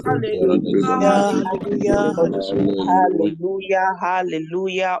 Hallelujah. Hallelujah. Yeah, hallelujah, hallelujah. Hallelujah. Hallelujah.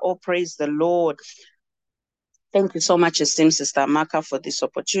 Hallelujah. Oh, praise the Lord. Thank you so much, esteemed Sister Maka, for this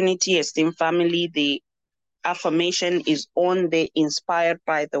opportunity. Esteemed family, the affirmation is on the Inspired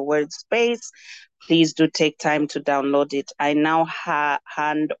by the Word space. Please do take time to download it. I now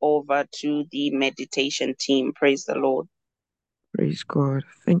hand over to the meditation team. Praise the Lord. Praise God.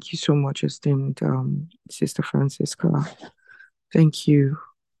 Thank you so much, esteemed Sister Francisca. Thank you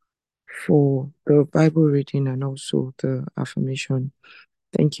for the Bible reading and also the affirmation.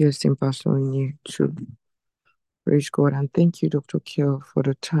 Thank you, esteemed Pastor Onye, too. Praise God. And thank you, Dr. Kiel, for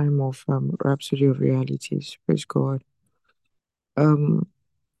the time of Rhapsody of Realities. Praise God. Um,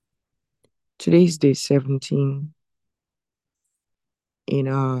 Today is day 17 in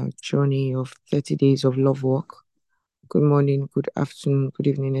our journey of 30 days of love walk. Good morning, good afternoon, good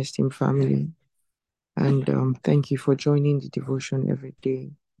evening, esteemed family. And thank you for joining the devotion every day.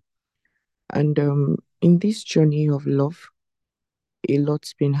 And in this journey of love, a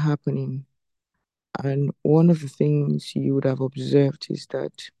lot's been happening. And one of the things you would have observed is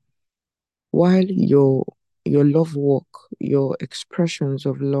that while your love walk, your expressions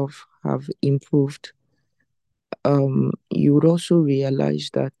of love have improved, you would also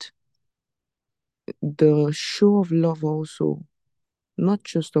realize that the show of love also, not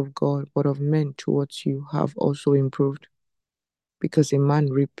just of God, but of men towards you, have also improved, because a man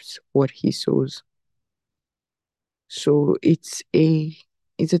reaps what he sows. So it's a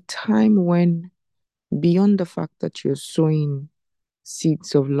time when, beyond the fact that you're sowing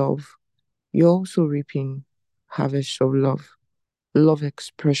seeds of love, you're also reaping harvests of love, love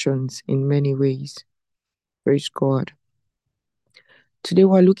expressions in many ways. Praise God. Today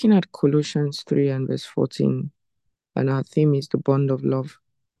we're looking at Colossians 3 and verse 14, and our theme is the bond of love.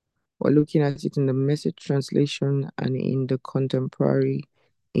 We're looking at it in the Message translation and in the contemporary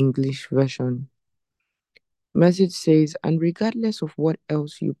English version. Message says, and regardless of what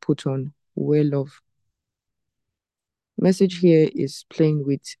else you put on, wear love. Message here is playing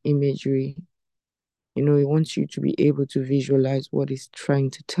with imagery. You know, it wants you to be able to visualize what it's trying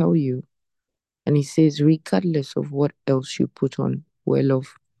to tell you. And it says, regardless of what else you put on, wear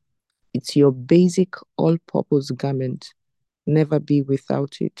love. It's your basic all-purpose garment. Never be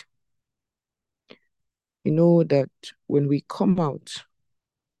without it. You know that when we come out,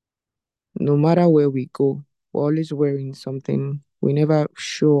 no matter where we go, we're always wearing something. We never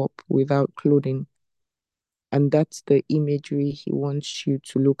show up without clothing. And that's the imagery he wants you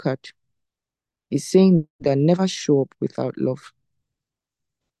to look at. He's saying that never show up without love.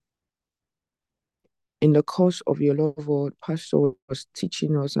 In the course of your love word, Pastor was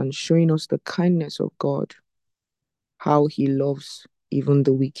teaching us and showing us the kindness of God, how he loves even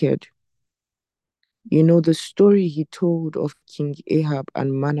the wicked. You know, the story he told of King Ahab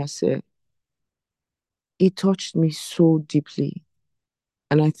and Manasseh, it touched me so deeply.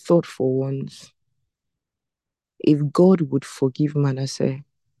 And I thought for once, if God would forgive Manasseh,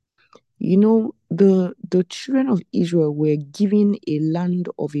 the children of Israel were given a land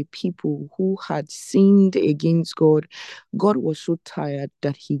of a people who had sinned against God. God was so tired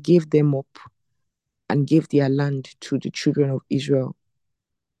that he gave them up and gave their land to the children of Israel.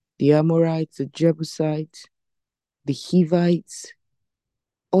 The Amorites, the Jebusites, the Hivites,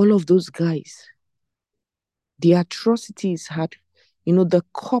 all of those guys, the atrocities had, the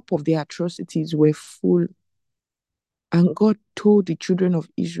cup of the atrocities were full. And God told the children of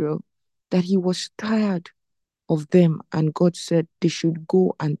Israel that he was tired of them, and God said they should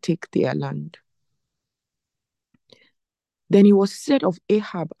go and take their land. Then he was said of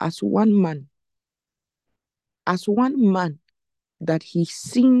Ahab as one man that his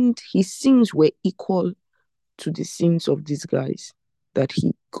sins were equal to the sins of these guys that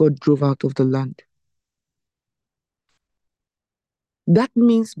God drove out of the land. That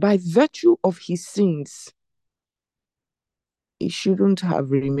means by virtue of his sins, he shouldn't have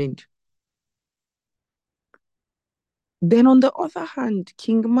remained. Then on the other hand,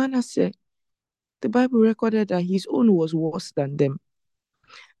 King Manasseh, the Bible recorded that his own was worse than them.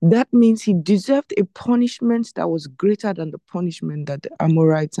 That means he deserved a punishment that was greater than the punishment that the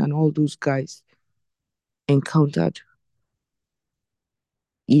Amorites and all those guys encountered.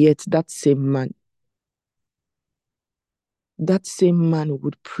 Yet that same man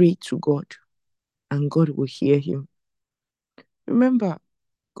would pray to God, and God will hear him. Remember,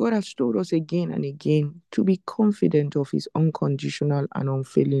 God has told us again and again to be confident of his unconditional and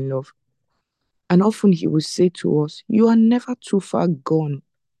unfailing love. And often he will say to us, you are never too far gone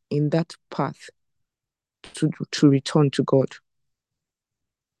in that path to return to God.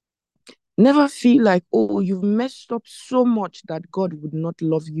 Never feel like, you've messed up so much that God would not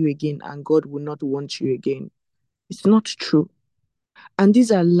love you again and God would not want you again. It's not true. And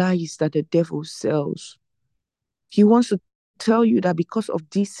these are lies that the devil sells. He wants to tell you that because of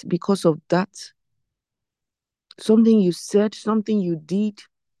this, because of that, something you said, something you did,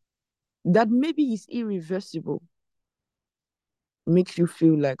 that maybe is irreversible, makes you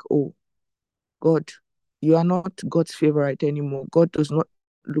feel like, God, you are not God's favorite anymore. God does not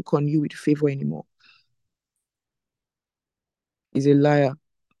look on you with favor anymore. He's a liar.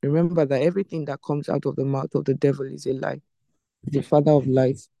 Remember that everything that comes out of the mouth of the devil is a lie. The father of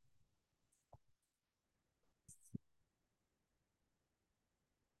lies.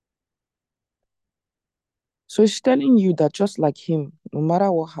 So it's telling you that just like him, no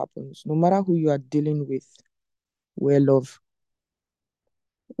matter what happens, no matter who you are dealing with, wear love.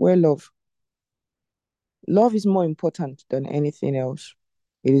 Wear love. Love is more important than anything else.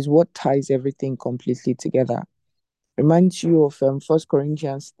 It is what ties everything completely together. Reminds you of 1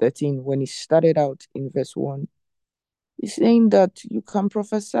 Corinthians 13 when he started out in verse 1. He's saying that you can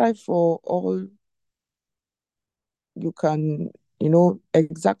prophesy for all, you can,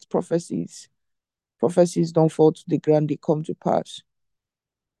 exact prophecies. Prophecies don't fall to the ground, they come to pass.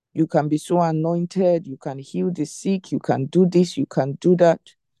 You can be so anointed, you can heal the sick, you can do this, you can do that.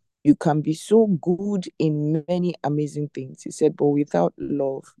 You can be so good in many amazing things. He said, but without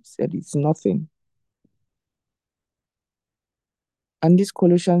love, he said, it's nothing. And this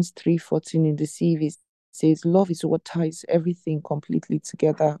Colossians 3:14 in the CV says, love is what ties everything completely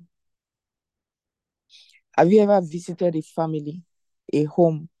together. Have you ever visited a family, a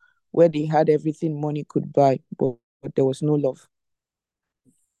home, where they had everything money could buy, but there was no love?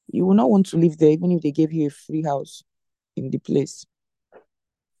 You will not want to live there, even if they gave you a free house in the place.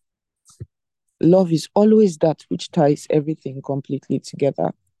 Love is always that which ties everything completely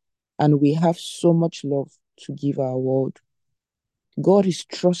together. And we have so much love to give our world. God is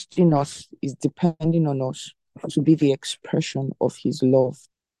trusting us, is depending on us to be the expression of his love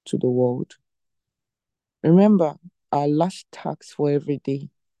to the world. Remember, our last task for every day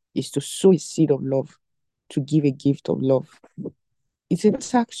is to sow a seed of love, to give a gift of love. It's a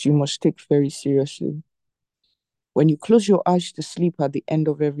task you must take very seriously. When you close your eyes to sleep at the end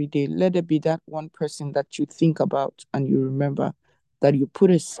of every day, let it be that one person that you think about and you remember, that you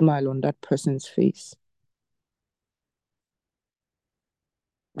put a smile on that person's face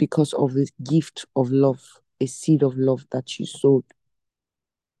because of the gift of love, a seed of love that you sowed.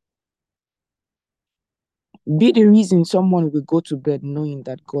 Be the reason someone will go to bed knowing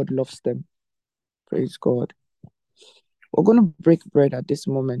that God loves them. Praise God. We're going to break bread at this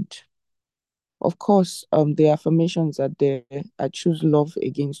moment. Of course, the affirmations are there. I choose love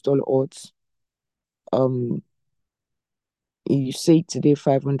against all odds. You say it today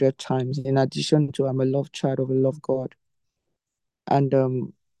 500 times, in addition to I'm a loved child of a loved God.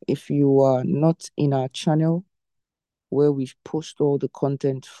 And if you are not in our channel, where we post all the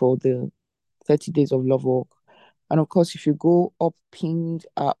content for the 30 days of love walk. And of course, if you go up, pinned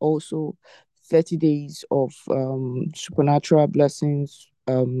are also 30 days of supernatural blessings,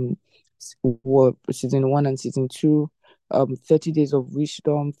 season one and season two, 30 days of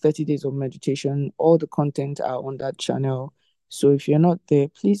wisdom, 30 days of meditation. All the content are on that channel. So if you're not there,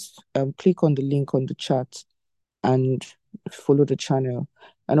 please click on the link on the chat and follow the channel.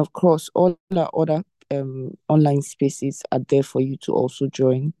 And of course, all our other online spaces are there for you to also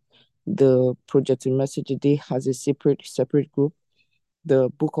join. The Projecting Message a Day has a separate group. The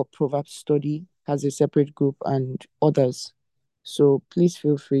Book of Proverbs study has a separate group, and others. So please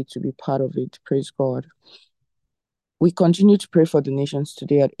feel free to be part of it. Praise God. We continue to pray for the nations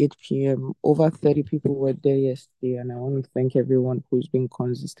today at 8 p.m. Over 30 people were there yesterday, and I want to thank everyone who's been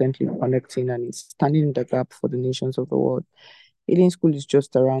consistently connecting and is standing in the gap for the nations of the world. Healing School is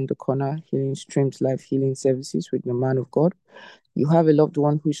just around the corner. Healing Streams Life Healing Services with the man of God. You have a loved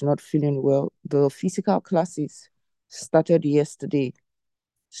one who's not feeling well. The physical classes started yesterday.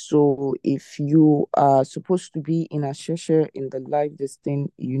 So if you are supposed to be in a session in the live this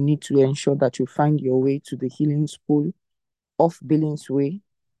thing, you need to ensure that you find your way to the healing school off Billings Way.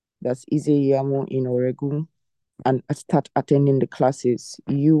 That's Izeyamo in Oregon, and start attending the classes.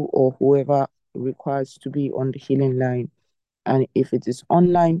 You or whoever requires to be on the healing line. And if it is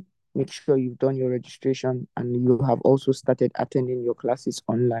online, make sure you've done your registration and you have also started attending your classes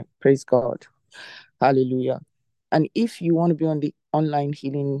online. Praise God. Hallelujah. And if you want to be on the online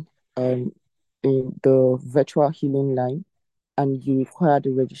healing, in the virtual healing line, and you require the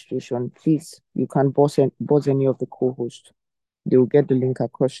registration, please, you can buzz any of the co-hosts. They will get the link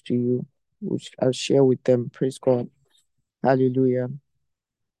across to you, which I'll share with them. Praise God. Hallelujah.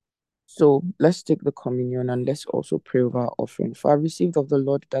 So let's take the communion and let's also pray over our offering. For I received of the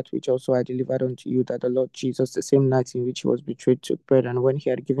Lord that which also I delivered unto you, that the Lord Jesus, the same night in which he was betrayed, took bread, and when he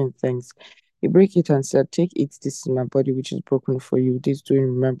had given thanks, he broke it and said, "Take it, this is my body which is broken for you. This do in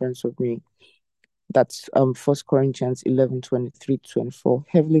remembrance of me." That's 1 Corinthians 11:23-24.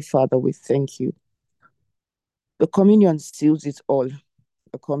 Heavenly Father, we thank you. The communion seals it all.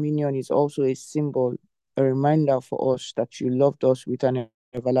 The communion is also a symbol, a reminder for us that you loved us with an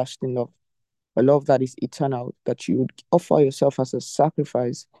everlasting love, a love that is eternal, that you would offer yourself as a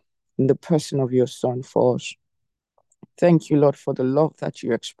sacrifice in the person of your Son for us. Thank you, Lord, for the love that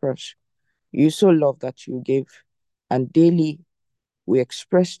you express. You so love that you gave, and daily we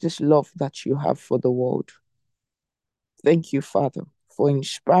express this love that you have for the world. Thank you, Father, for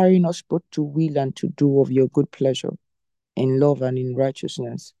inspiring us both to will and to do of your good pleasure in love and in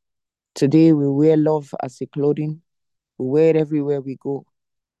righteousness. Today we wear love as a clothing. We wear it everywhere we go.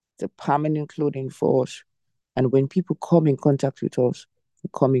 It's a permanent clothing for us. And when people come in contact with us, they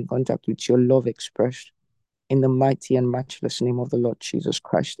come in contact with your love expressed in the mighty and matchless name of the Lord Jesus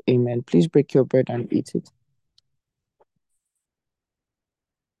Christ. Amen. Please break your bread and eat it.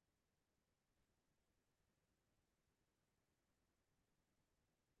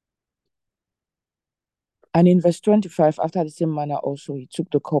 And in verse 25, after the same manner also, he took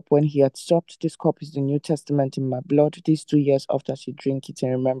the cup when he had supped. This cup is the New Testament in my blood. These 2 years after she drink it in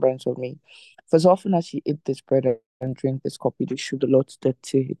remembrance of me. For as often as she eat this bread and drink this cup, you do show the Lord's death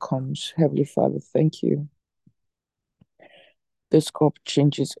till he comes. Heavenly Father, thank you. This cup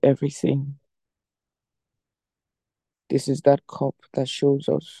changes everything. This is that cup that shows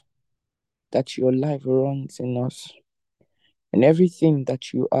us that your life runs in us. And everything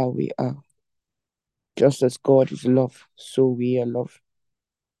that you are, we are. Just as God is love, so we are love.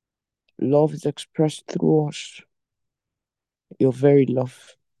 Love is expressed through us. Your very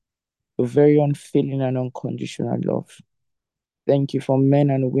love. Your very unfailing and unconditional love. Thank you for men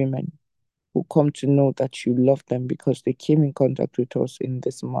and women who come to know that you love them because they came in contact with us in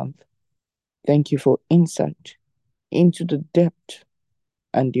this month. Thank you for insight into the depth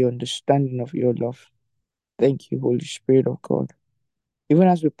and the understanding of your love. Thank you, Holy Spirit of God. Even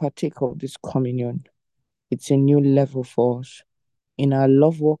as we partake of this communion, it's a new level for us in our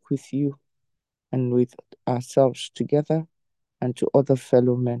love walk with you and with ourselves together and to other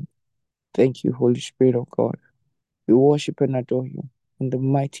fellow men. Thank you, Holy Spirit of God. We worship and adore you in the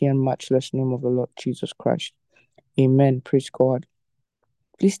mighty and matchless name of the Lord Jesus Christ. Amen. Praise God.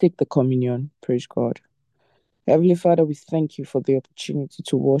 Please take the communion. Praise God. Heavenly Father, we thank you for the opportunity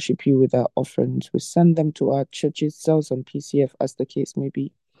to worship you with our offerings. We send them to our churches, cells, and PCF as the case may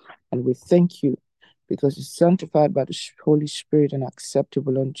be. And we thank you because it's sanctified by the Holy Spirit and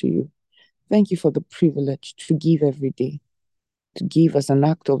acceptable unto you. Thank you for the privilege to give every day, to give as an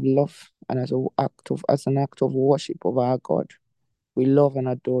act of love and as an act of worship of our God. We love and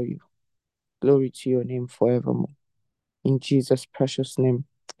adore you. Glory to your name forevermore. In Jesus' precious name.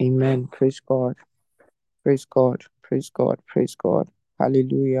 Amen. Praise God. Praise God. Praise God. Praise God.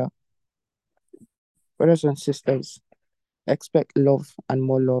 Hallelujah. Brothers and sisters, expect love and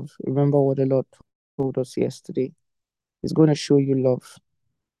more love. Remember what the Lord told us yesterday. He's going to show you love.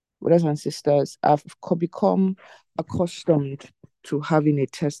 Brothers and sisters, I've become accustomed to having a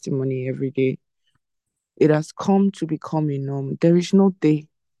testimony every day. It has come to become a norm. There is no day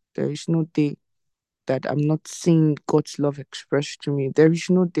that I'm not seeing God's love expressed to me. There is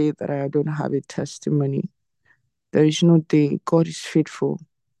no day that I don't have a testimony. There is no day. God is faithful.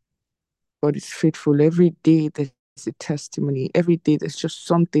 God is faithful. Every day there's a testimony. Every day there's just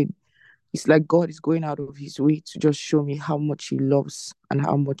something. It's like God is going out of his way to just show me how much he loves and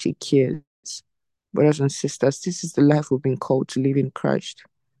how much he cares. Brothers and sisters, this is the life we've been called to live in Christ.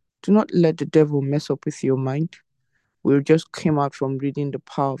 Do not let the devil mess up with your mind. We just came out from reading the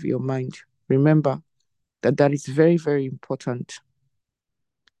power of your mind. Remember that is very, very important.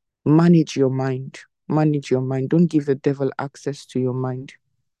 Manage your mind. Manage your mind. Don't give the devil access to your mind.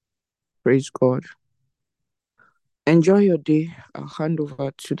 Praise God. Enjoy your day. I'll hand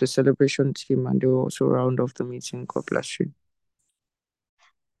over to the celebration team and they will also round off the meeting. God bless you.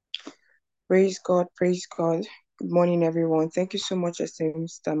 Praise God, praise God. Good morning, everyone. Thank you so much, esteemed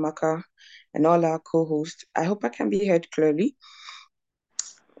Mr. Maka, and all our co-hosts. I hope I can be heard clearly.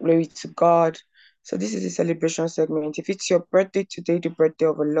 Glory to God. So this is a celebration segment. If it's your birthday today, the birthday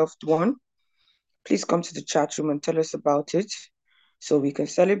of a loved one, please come to the chat room and tell us about it so we can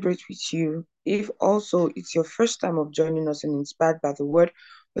celebrate with you. If also it's your first time of joining us and inspired by the word,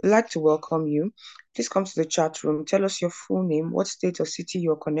 we'd like to welcome you. Please come to the chat room. Tell us your full name, what state or city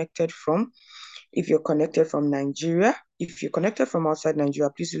you're connected from. If you're connected from Nigeria, if you're connected from outside Nigeria,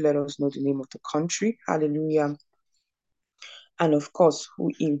 please do let us know the name of the country. Hallelujah. And of course,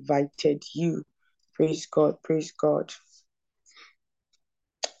 who invited you. Praise God, praise God.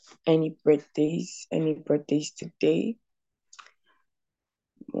 Any birthdays today?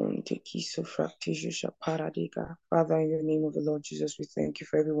 Father, in the name of the Lord Jesus, we thank you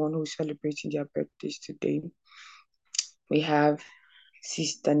for everyone who is celebrating their birthdays today. We have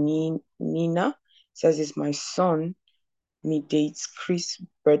Sister Nina, says it's my son, dates Chris'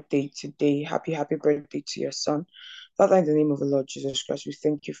 birthday today. Happy birthday to your son. Father, in the name of the Lord Jesus Christ, we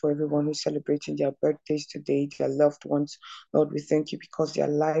thank you for everyone who's celebrating their birthdays today, their loved ones. Lord, we thank you because their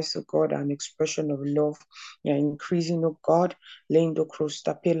lives, oh God, are an expression of love. They are increasing, oh God. Lendo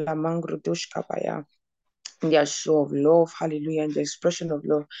Krostapela Mangrudosh Kabaya. Their show of love, hallelujah, and the expression of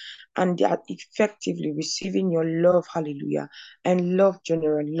love, and they are effectively receiving your love, hallelujah, and love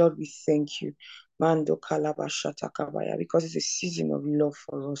generally. Lord, we thank you. Mando Kalabashata Kabaya, because it's a season of love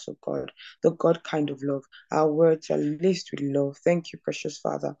for us, oh God, the God kind of love. Our words are laced with love. Thank you, precious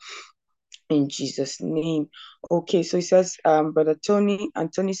Father. In Jesus' name. Okay, so he says, Brother Tony,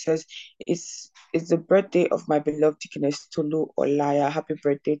 and Tony says, it's the birthday of my beloved Deaconess Tolu Olaya. Happy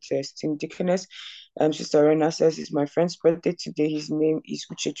birthday to esteemed Deaconess. Sister Rena says, it's my friend's birthday today. His name is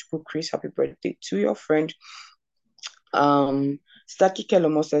Uchechukwu Chris. Happy birthday to your friend. Staki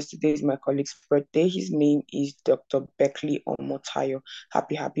Kelomo says, today is my colleague's birthday. His name is Dr. Beckley Omotayo.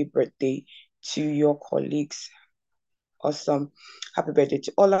 Happy birthday to your colleagues. Awesome. Happy birthday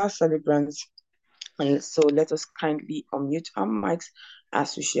to all our celebrants. And so let us kindly unmute our mics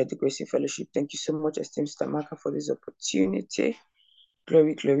as we share the grace in fellowship. Thank you so much, esteemed Stamaka, for this opportunity.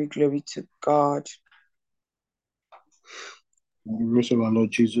 Glory, glory, glory to God. The grace of our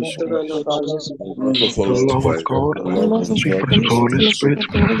Lord Jesus The Lord Christ, Jesus the Christ, love of God, the The love love of of and sweet God God, and fellowship the of the sweet Holy fellowship Spirit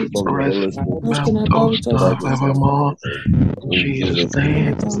of the Holy rest Spirit and rest abide and with abide us with now us and forevermore. In now Jesus' and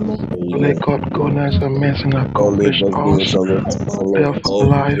name, forevermore. let Amen. God goodness and mercy Only accomplish God's us goodness and mercy All follow day of us our all the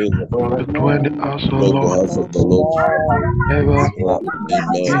life days of our to life. dwell in the house of the Bless the Lord house of the Lord ever. forever. In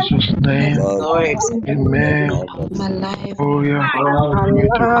Amen. Jesus' name, Amen. my amen. life. Hallelujah. Glory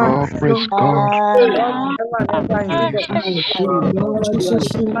to God. Praise God. Never, never in Jesus' name.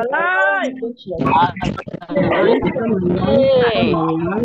 Jesus' name. Alive. Hey.